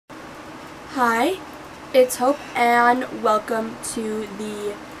Hi, it's Hope and welcome to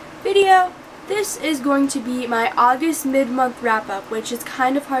the video. This is going to be my August mid-month wrap-up, which is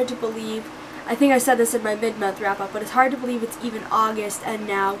kind of hard to believe. I think I said this in my mid-month wrap-up, but it's hard to believe it's even August and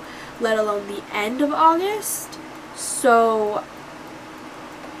now, let alone the end of August. So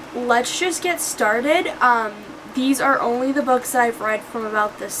let's just get started. These are only the books that I've read from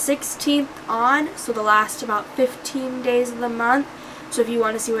about the 16th on, so the last about 15 days of the month. So if you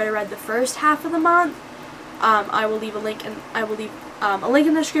want to see what I read the first half of the month, I will leave a link in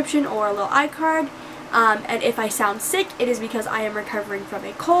the description or a little iCard. And if I sound sick, it is because I am recovering from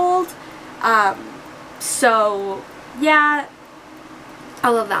a cold. So yeah,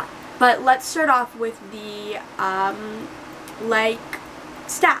 all of that. But let's start off with the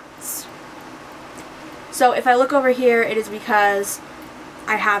stats. So if I look over here, it is because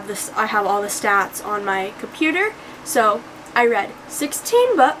I have all the stats on my computer. So I read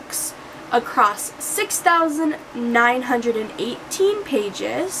 16 books across 6,918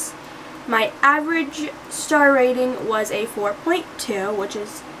 pages. My average star rating was a 4.2, which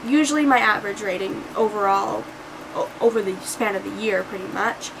is usually my average rating overall over the span of the year, pretty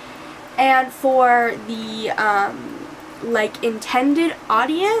much. And for the intended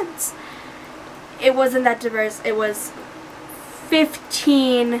audience, it wasn't that diverse. It was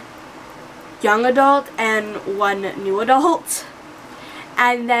 15 young adult and 1 new adult.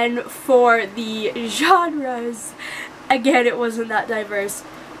 And then for the genres, again, it wasn't that diverse,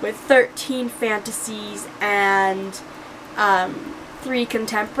 with 13 fantasies and 3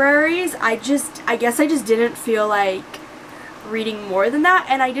 contemporaries. I guess I just didn't feel like reading more than that,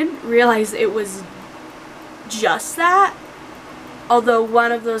 and I didn't realize it was just that. Although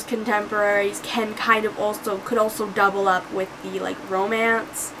one of those contemporaries could also double up with the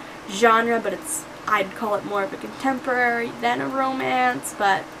romance genre, but I'd call it more of a contemporary than a romance,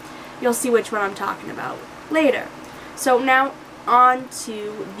 but you'll see which one I'm talking about later. So now on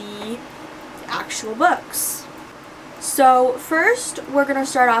to the actual books. So first we're going to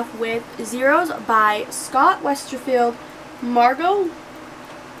start off with Zeros by Scott Westerfeld, Margo,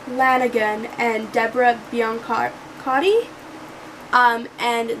 Langan, and Deborah Biancotti.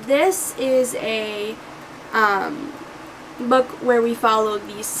 And this is a book where we follow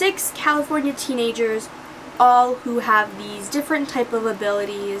these 6 California teenagers, all who have these different type of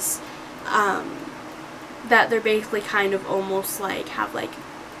abilities that they're basically kind of almost have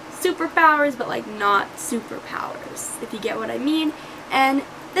superpowers, but not superpowers, if you get what I mean. And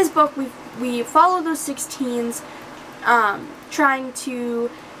this book, we follow those 6 teens trying to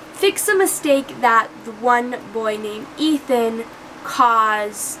fix a mistake that the one boy named Ethan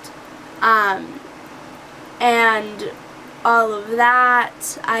caused, and all of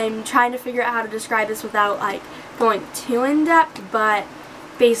that. I'm trying to figure out how to describe this without going too in depth, but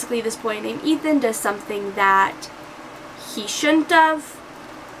basically this boy named Ethan does something that he shouldn't have,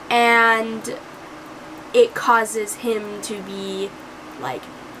 and it causes him to be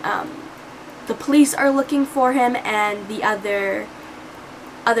the police are looking for him, and the others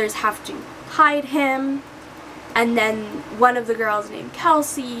have to hide him. And then one of the girls named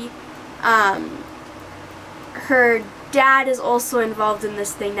Kelsey, her dad is also involved in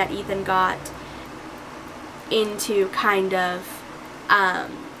this thing that Ethan got into,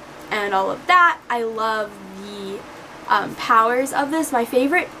 and all of that. I love the powers of this. My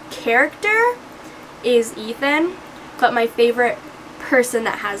favorite character is Ethan, but my favorite person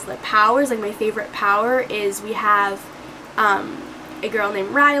that has the powers, my favorite power is we have a girl named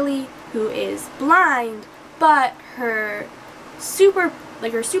Riley who is blind, but her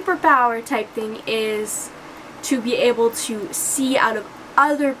superpower type thing is to be able to see out of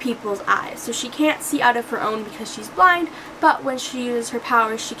other people's eyes. So she can't see out of her own because she's blind, but when she uses her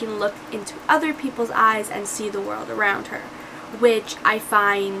powers, she can look into other people's eyes and see the world around her, which I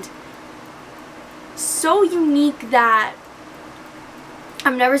find so unique that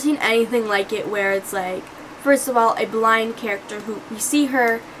I've never seen anything like it, where it's first of all, a blind character who we see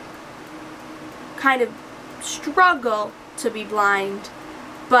her kind of struggle to be blind,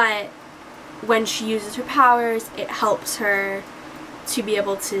 but when she uses her powers, it helps her to be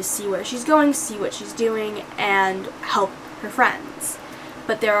able to see where she's going, see what she's doing, and help her friends.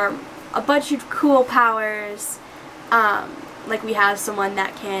 But there are a bunch of cool powers, we have someone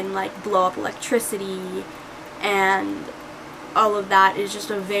that can blow up electricity, and all of that is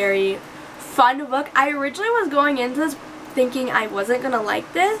just a very fun book. I originally was going into this thinking I wasn't gonna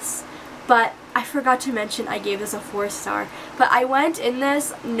like this, but I forgot to mention I gave this a 4-star. But I went in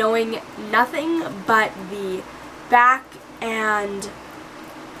this knowing nothing but the back and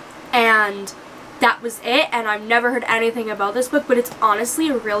that was it, and I've never heard anything about this book, but it's honestly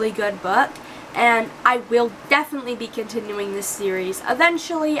a really good book, and I will definitely be continuing this series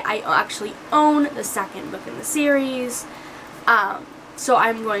eventually. I actually own the second book in the series, so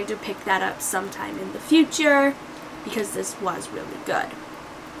I'm going to pick that up sometime in the future, because this was really good.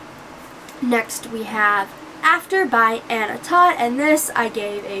 Next we have After by Todd, and this I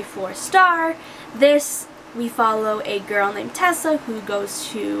gave a 4-star. This, we follow a girl named Tessa who goes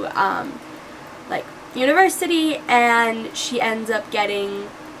to like university, and she ends up getting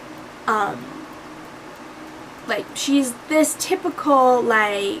like, she's this typical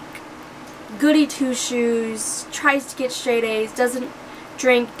like goody two-shoes, tries to get straight A's, doesn't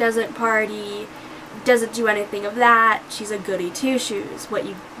drink, doesn't party, doesn't do anything of that. She's a goody two-shoes.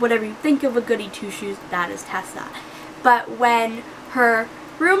 Whatever you think of a goody two-shoes, that is Tessa. But when her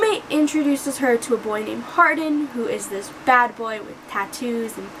roommate introduces her to a boy named Hardin, who is this bad boy with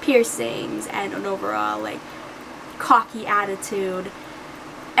tattoos and piercings and an overall like cocky attitude,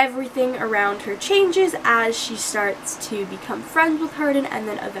 everything around her changes as she starts to become friends with Hardin, and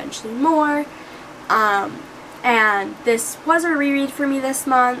then eventually more. And this was a reread for me this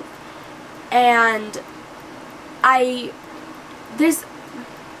month. And I'm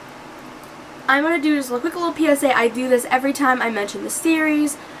going to do just a quick little PSA. I do this every time I mention the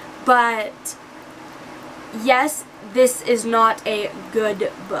series, but yes, this is not a good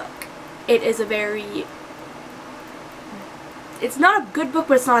book. It is it's not a good book,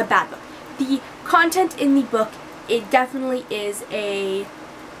 but it's not a bad book. The content in the book, it definitely is a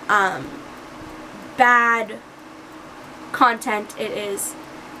bad content.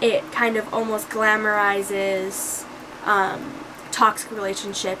 It kind of almost glamorizes toxic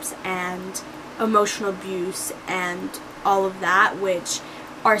relationships and emotional abuse and all of that, which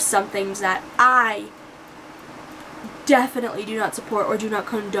are some things that I definitely do not support or do not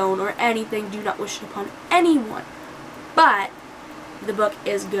condone or anything, do not wish it upon anyone. But the book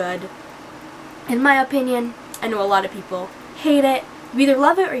is good, in my opinion. I know a lot of people hate it. You either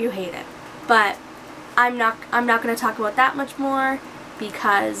love it or you hate it. But I'm not going to talk about that much more,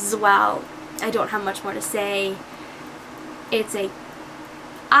 because, well, I don't have much more to say.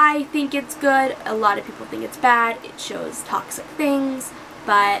 I think it's good. A lot of people think it's bad. It shows toxic things,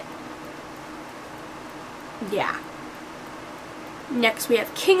 but yeah. Next we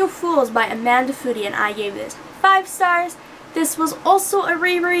have King of Fools by Amanda Foody, and I gave this 5 stars. This was also a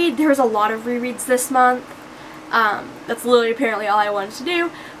reread. There was a lot of rereads this month. That's literally apparently all I wanted to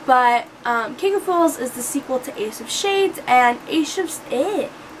do. But King of Fools is the sequel to Ace of Shades, and Ace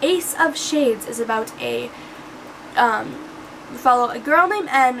of Shades is about follow a girl named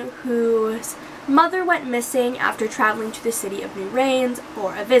N whose mother went missing after traveling to the city of New Rains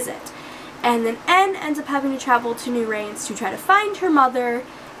for a visit. And then N ends up having to travel to New Rains to try to find her mother,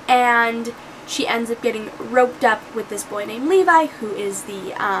 and she ends up getting roped up with this boy named Levi, who is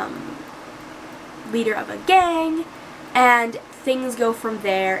the leader of a gang, and things go from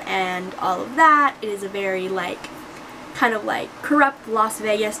there and all of that. It is a very kind of corrupt Las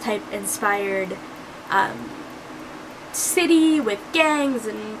Vegas type inspired city with gangs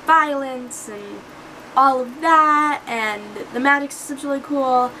and violence and all of that, and the magic system's really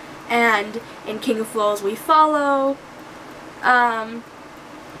cool. And in King of Fools we follow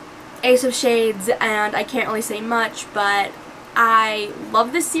Ace of Shades, and I can't really say much, but I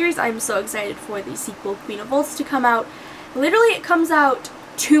love this series. I'm so excited for the sequel, Queen of Volts, to come out. Literally, it comes out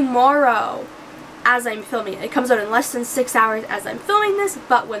tomorrow as I'm filming it. It comes out in less than 6 hours as I'm filming this,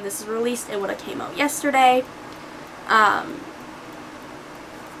 but when this is released, it would have came out yesterday. And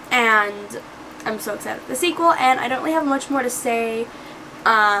I'm so excited for the sequel, and I don't really have much more to say,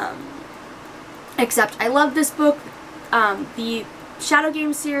 except I love this book. The Shadow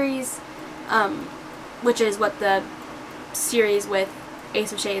Game series, which is what the series with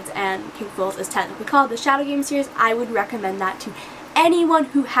Ace of Shades and King of Fools is technically called, the Shadow Game series, I would recommend that to anyone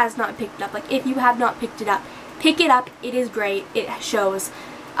who has not picked it up. If you have not picked it up, pick it up. It is great. It shows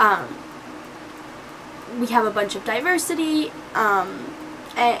we have a bunch of diversity and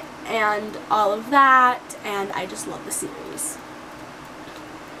all of that, and I just love the series.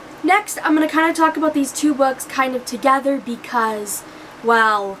 Next, I'm going to kind of talk about these two books kind of together because,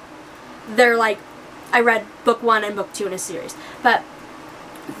 well, they're I read book 1 and book 2 in a series. But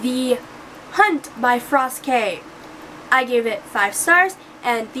The Hunt by Frost K, I gave it 5 stars.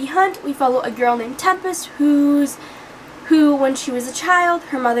 And The Hunt, we follow a girl named Tempest who, when she was a child,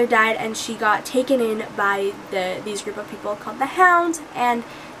 her mother died and she got taken in by these group of people called the Hounds. And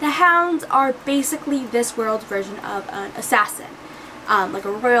the Hounds are basically this world's version of an assassin. Like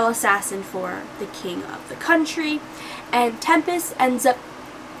a royal assassin for the king of the country. And Tempest ends up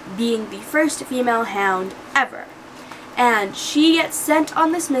being the first female hound ever. And she gets sent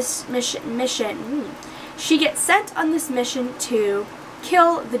on this mission. She gets sent on this mission to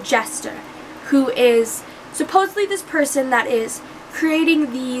kill the Jester, who is supposedly this person that is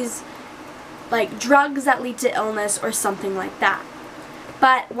creating these like drugs that lead to illness or something like that.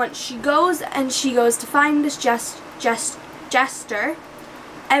 But once she goes to find this Jester,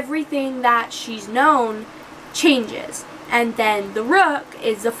 everything that she's known changes. And then the Rook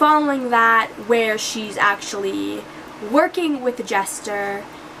is the following that, where she's actually working with the Jester,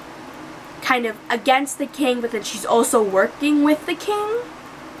 kind of against the king, but then she's also working with the king.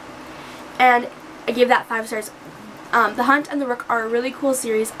 And I gave that 5 stars. The Hunt and the Rook are a really cool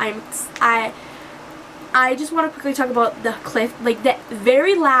series. I just want to quickly talk about the cliff, like the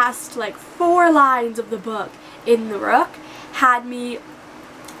very last like 4 lines of the book in the Rook had me,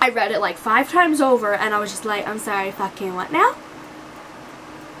 I read it like 5 times over and I was just like, I'm sorry, fucking what now?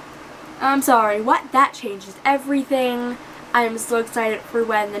 I'm sorry, what? That changes everything. I am so excited for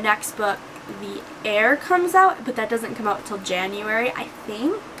when the next book, The Heir, comes out, but that doesn't come out until January, I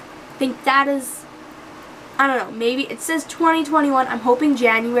think. I think that is, I don't know, maybe it says 2021. I'm hoping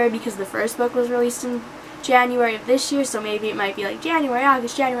January because the first book was released in January of this year, so maybe it might be like January,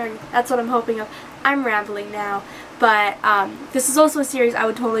 August, January. That's what I'm hoping of. I'm rambling now, but this is also a series I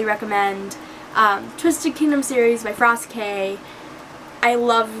would totally recommend. Twisted Kingdom series by Frost K. I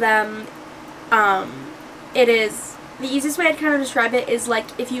love them. It is, the easiest way I'd kind of describe it is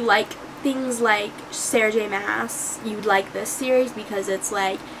like if you like things like Sarah J. Maas, you'd like this series because it's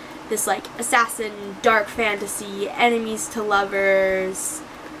like this like assassin, dark fantasy, enemies to lovers,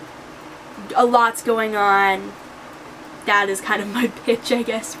 a lot's going on. That is kind of my pitch, I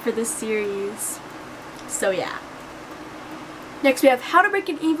guess, for this series. So yeah. Next we have How to Break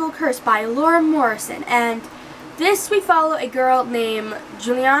an Evil Curse by Lara Morrison, and this we follow a girl named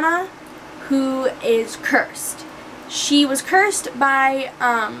Juliana who is cursed. She was cursed by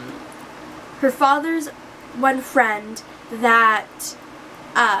her father's one friend that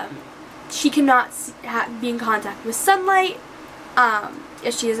she cannot be in contact with sunlight.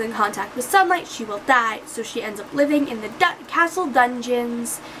 If she is in contact with sunlight, she will die. So she ends up living in the castle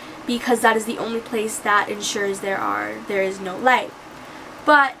dungeons because that is the only place that ensures there is no light.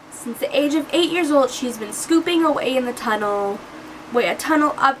 But since the age of 8 years old, she's been scooping away in the tunnel, a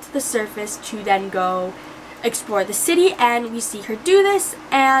tunnel up to the surface to then go explore the city, and we see her do this,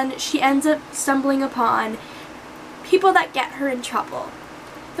 and she ends up stumbling upon people that get her in trouble.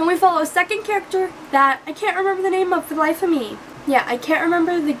 Then we follow a second character that I can't remember the name of for the life of me. Yeah, I can't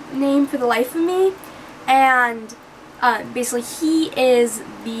remember the name for the life of me, and basically he is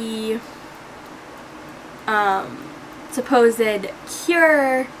the supposed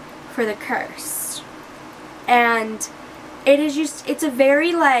cure for the curse. And it is just, it's a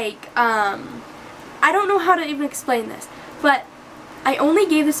very like, I don't know how to even explain this, but I only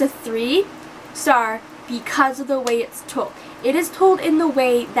gave this a 3-star because of the way it's told. It is told in the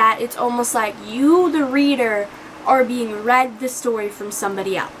way that it's almost like you, the reader, are being read the story from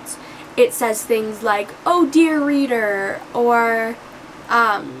somebody else. It says things like, oh dear reader, or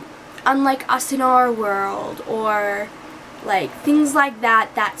unlike us in our world, or like things like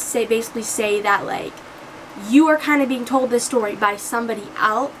that that basically say that like you are kind of being told this story by somebody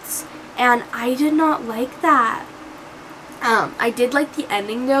else, and I did not like that. I did like the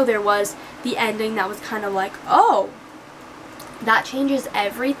ending though. There was the ending that was kind of like, oh, that changes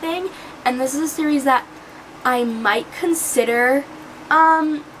everything, and this is a series that I might consider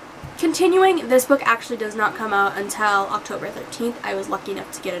continuing. This book actually does not come out until October 13th. I was lucky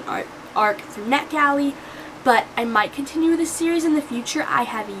enough to get an arc through NetGalley, but I might continue this series in the future. I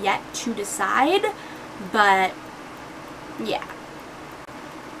have yet to decide, but yeah.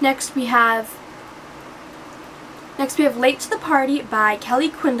 Next we have Late to the Party by Kelly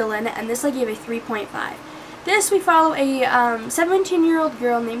Quindlen, and this I gave a 3.5. This we follow a 17-year-old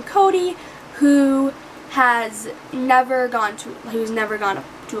girl named Cody who has never gone to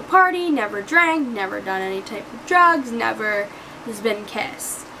a party, never drank, never done any type of drugs, never has been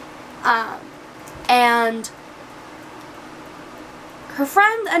kissed. And her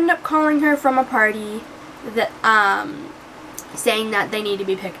friends end up calling her from a party that saying that they need to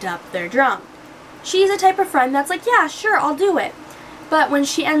be picked up, they're drunk. She's the type of friend that's like, yeah, sure, I'll do it. But when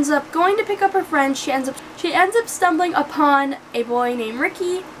she ends up going to pick up her friend, she ends up stumbling upon a boy named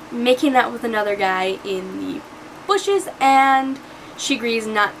Ricky making out with another guy in the bushes, and she agrees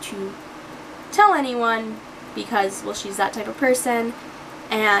not to tell anyone because, well, she's that type of person,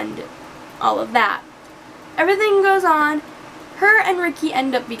 and all of that. Everything goes on. Her and Ricky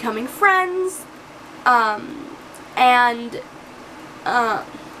end up becoming friends, and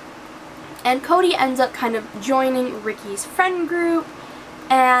And Cody ends up kind of joining Ricky's friend group,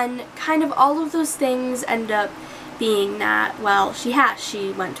 and kind of all of those things end up being that, well, she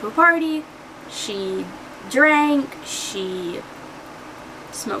went to a party, she drank, she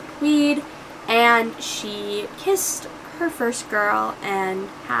smoked weed, and she kissed her first girl and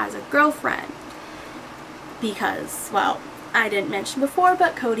has a girlfriend. Because, well, I didn't mention before,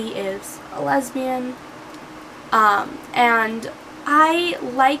 but Cody is a lesbian. And I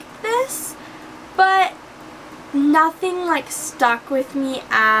liked this, but nothing like stuck with me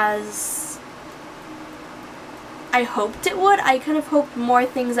as I hoped it would. I kind of hoped more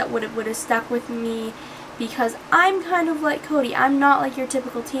things that would have stuck with me, because I'm kind of like Cody. I'm not like your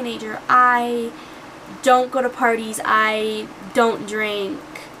typical teenager. I don't go to parties. I don't drink.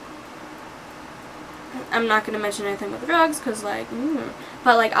 I'm not going to mention anything with drugs, because like,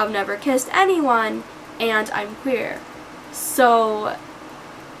 but like I've never kissed anyone, and I'm queer. So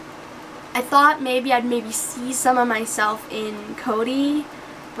I thought maybe I'd see some of myself in Cody,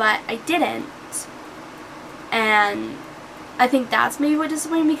 but I didn't. And I think that's maybe what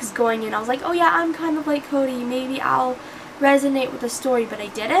disappointed me, because going in I was like, oh yeah, I'm kind of like Cody, maybe I'll resonate with the story, but I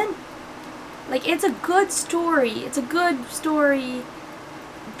didn't. Like, it's a good story,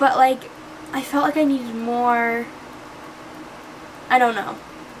 but like, I felt like I needed more. I don't know.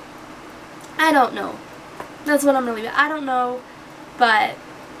 That's what I'm gonna leave it. I don't know, but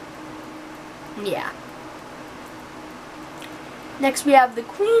yeah. Next we have The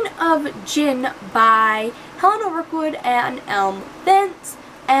Queen of Djinn by Helena Rookwood and Elm Vince,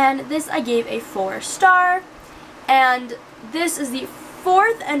 and this I gave a 4-star, and this is the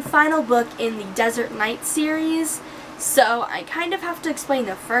 4th and final book in the Desert Night series, so I kind of have to explain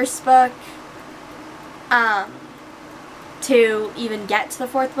the first book to even get to the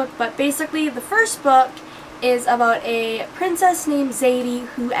 4th book. But basically the first book is about a princess named Zadie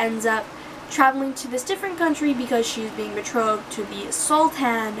who ends up traveling to this different country because she's being betrothed to the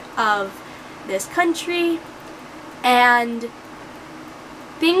Sultan of this country, and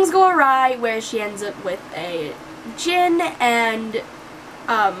things go awry where she ends up with a Djinn and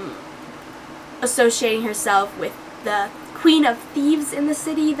associating herself with the Queen of Thieves in the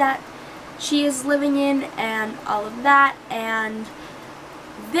city that she is living in, and all of that. And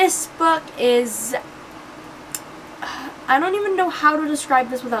this book is, I don't even know how to describe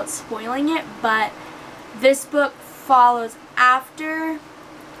this without spoiling it, but this book follows after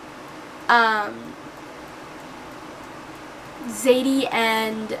Zadie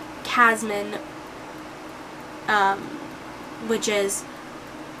and Casman, which is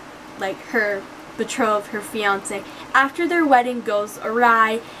like her betrothed, her fiance. After their wedding goes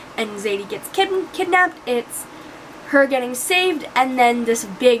awry and Zadie gets kidnapped, it's her getting saved, and then this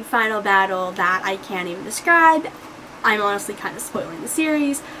big final battle that I can't even describe. I'm honestly kind of spoiling the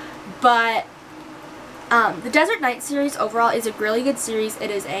series, but the Desert Night series overall is a really good series. It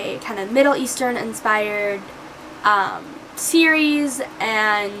is a kind of Middle Eastern inspired series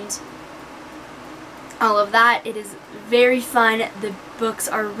and all of that. It is very fun. The books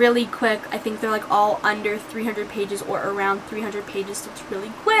are really quick. I think they're like all under 300 pages or around 300 pages, so it's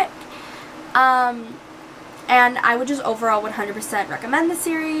really quick. And I would just overall 100% recommend the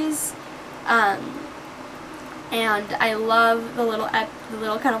series. And I love the little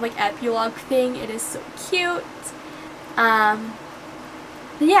kind of like epilogue thing. It is so cute.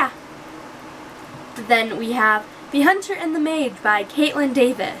 Yeah. Then we have The Hunter and the Mage by Kaitlyn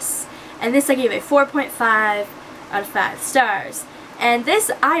Davis. And this I gave a 4.5 out of 5 stars. And this,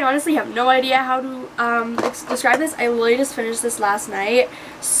 I honestly have no idea how to describe this. I literally just finished this last night,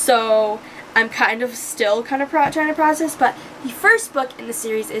 so I'm kind of still trying to process. But the first book in the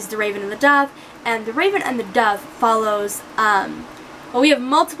series is The Raven and the Dove, and The Raven and the Dove follows, well, we have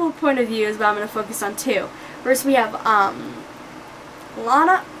multiple point of views, but I'm going to focus on 2. First we have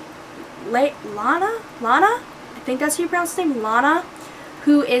Lana, I think that's how you pronounce the name, Lana,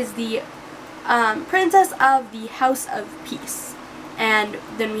 who is the princess of the House of Peace. And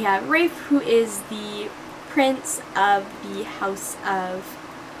then we have Rafe, who is the prince of the House of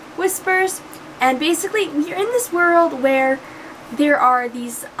Whispers. And basically, we're in this world where there are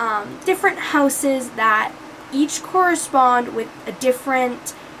these different houses that each correspond with a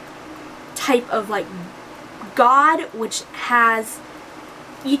different type of like god, which has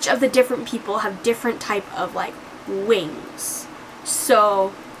each of the different people have different type of like wings.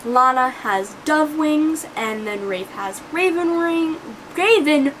 So Lana has dove wings, and then Rafe has raven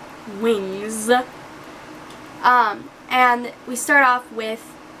wings. And we start off with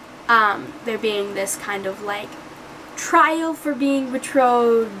there being this kind of like trial for being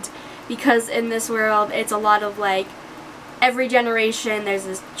betrothed, because in this world it's a lot of like every generation there's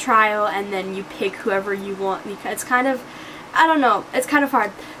this trial, and then you pick whoever you want, because it's kind of, I don't know, it's kind of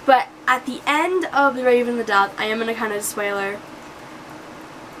hard. But at the end of The Raven and the Dove, I am going to kind of spoiler.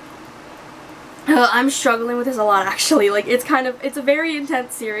 I'm struggling with this a lot, actually. Like, it's a very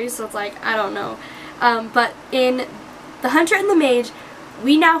intense series, so it's like, I don't know. But in The Hunter and the Mage,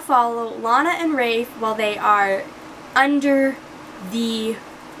 we now follow Lana and Rafe while they are under the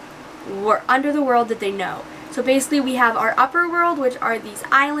world that they know. So basically we have our upper world, which are these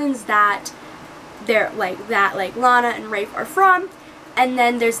islands that Lana and Rafe are from, and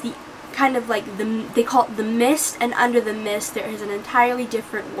then there's the kind of like they call it the mist, and under the mist there is an entirely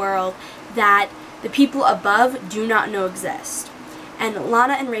different world that the people above do not know exist. And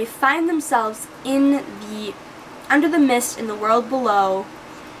Lana and Rafe find themselves under the mist in the world below,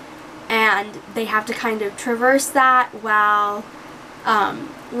 and they have to kind of traverse that while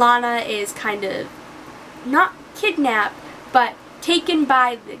Lana is kind of not kidnapped, but taken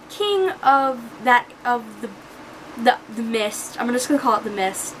by the king of the mist. I'm just gonna call it the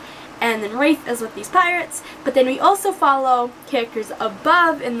mist. And then Rafe is with these pirates. But then we also follow characters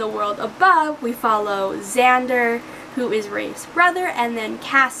above in the world above. We follow Xander, who is Rafe's brother, and then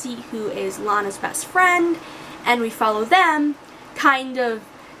Cassie, who is Lana's best friend. And we follow them kind of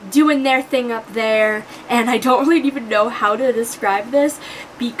doing their thing up there. And I don't really even know how to describe this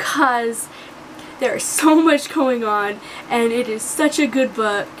because there's so much going on, and it is such a good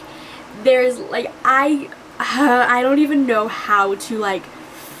book. There's like, I don't even know how to like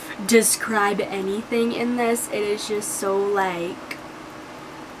describe anything in this. It is just so like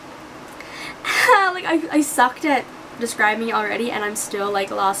like I sucked at describing it already, and I'm still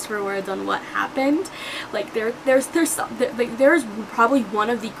like lost for words on what happened. Like there's probably one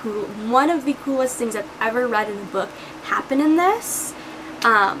of the coolest things I've ever read in a book happen in this.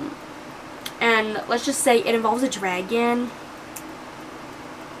 And let's just say it involves a dragon,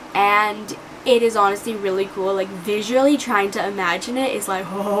 and it is honestly really cool. Like, visually trying to imagine it is like,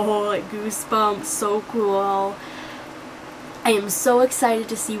 oh, like goosebumps, so cool. I am so excited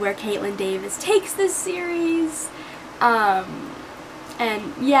to see where Kaitlyn Davis takes this series.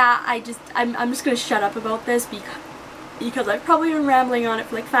 And yeah, I'm just gonna shut up about this because I've probably been rambling on it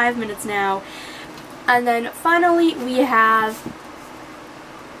for like 5 minutes now. And then finally we have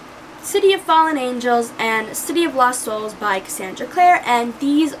City of Fallen Angels and City of Lost Souls by Cassandra Clare, and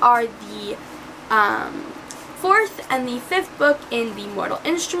these are the 4th and the 5th book in the Mortal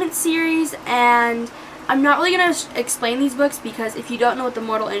Instruments series. And I'm not really going to explain these books because if you don't know what the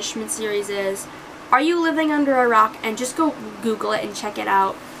Mortal Instruments series is, are you living under a rock? And just go Google it and check it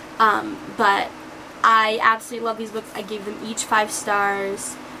out. But I absolutely love these books. I gave them each 5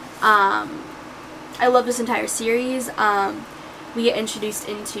 stars. I love this entire series. We get introduced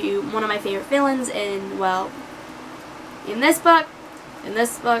into one of my favorite villains in this book,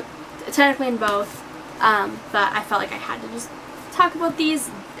 technically in both, but I felt like I had to just talk about these.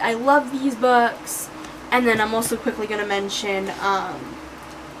 I love these books. And then I'm also quickly going to mention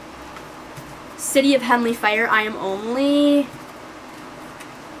City of Henley Fire. I am only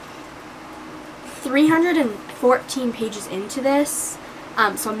 314 pages into this.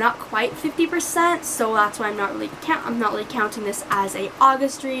 So I'm not quite 50%, so that's why I'm not really counting this as a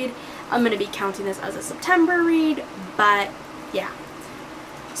August read. I'm going to be counting this as a September read, but yeah.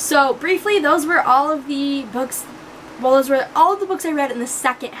 So briefly, those were all of the books, those were all of the books I read in the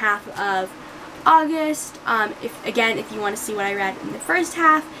second half of August. If you want to see what I read in the first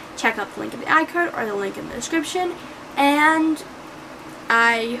half, check out the link in the iCard or the link in the description. And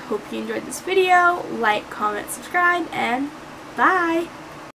I hope you enjoyed this video. Like, comment, subscribe, and bye!